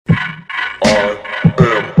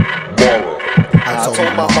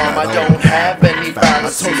told my mom I don't have any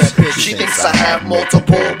fallacies. She thinks I have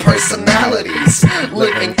multiple personalities,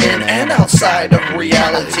 living in and outside of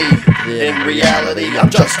reality. In reality, I'm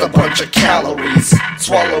just a bunch of calories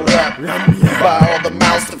swallowed up by all the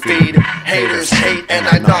mouths to feed. Haters hate and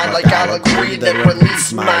I nod like I'll agree. Then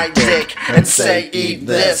release my dick and say eat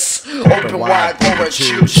this. Open wide for a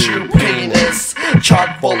choo-choo penis,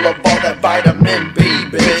 chock full of all that vitamin B,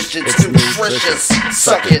 bitch. It's nutritious,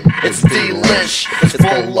 suck it, it's dee-lish. It's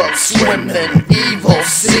full of swimmin, evil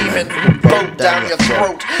semen who boat down your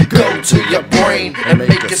throat, go to your brain and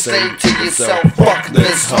make you say to yourself, fuck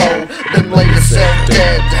this hoe, then lay yourself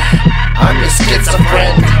dead. I'm your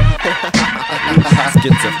schizofriend.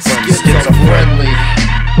 Schitzofriendly.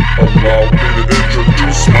 Allow me to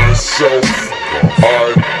introduce myself.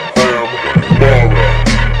 I am Mara.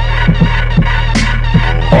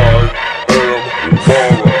 I am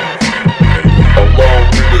Mara. Allow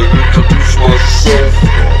me to introduce myself.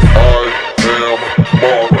 I am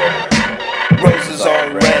Mara. Roses are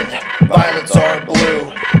red, violets are blue.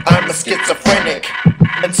 I'm a schizophrenic,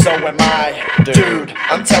 and so am I. Dude,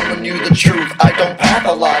 I'm telling you the truth. I don't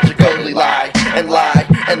pathologically lie and lie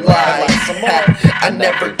and lie. I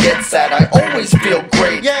never get sad, I always feel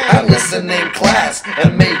great. I listen in class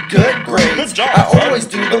and make good grades. I always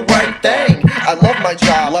do the right thing. I love my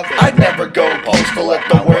job. I'd never go postal at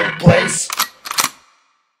the workplace.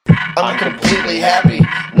 I'm completely happy,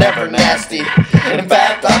 never nasty. In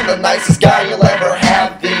fact, I'm the nicest guy you'll ever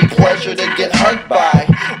have the pleasure to get hugged by,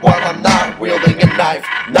 while I'm not wielding a knife,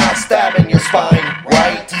 not stabbing your spine,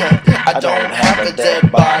 right? I don't have a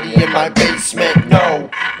dead body in my basement, no,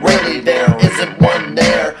 really there isn't one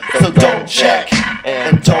there, so don't check.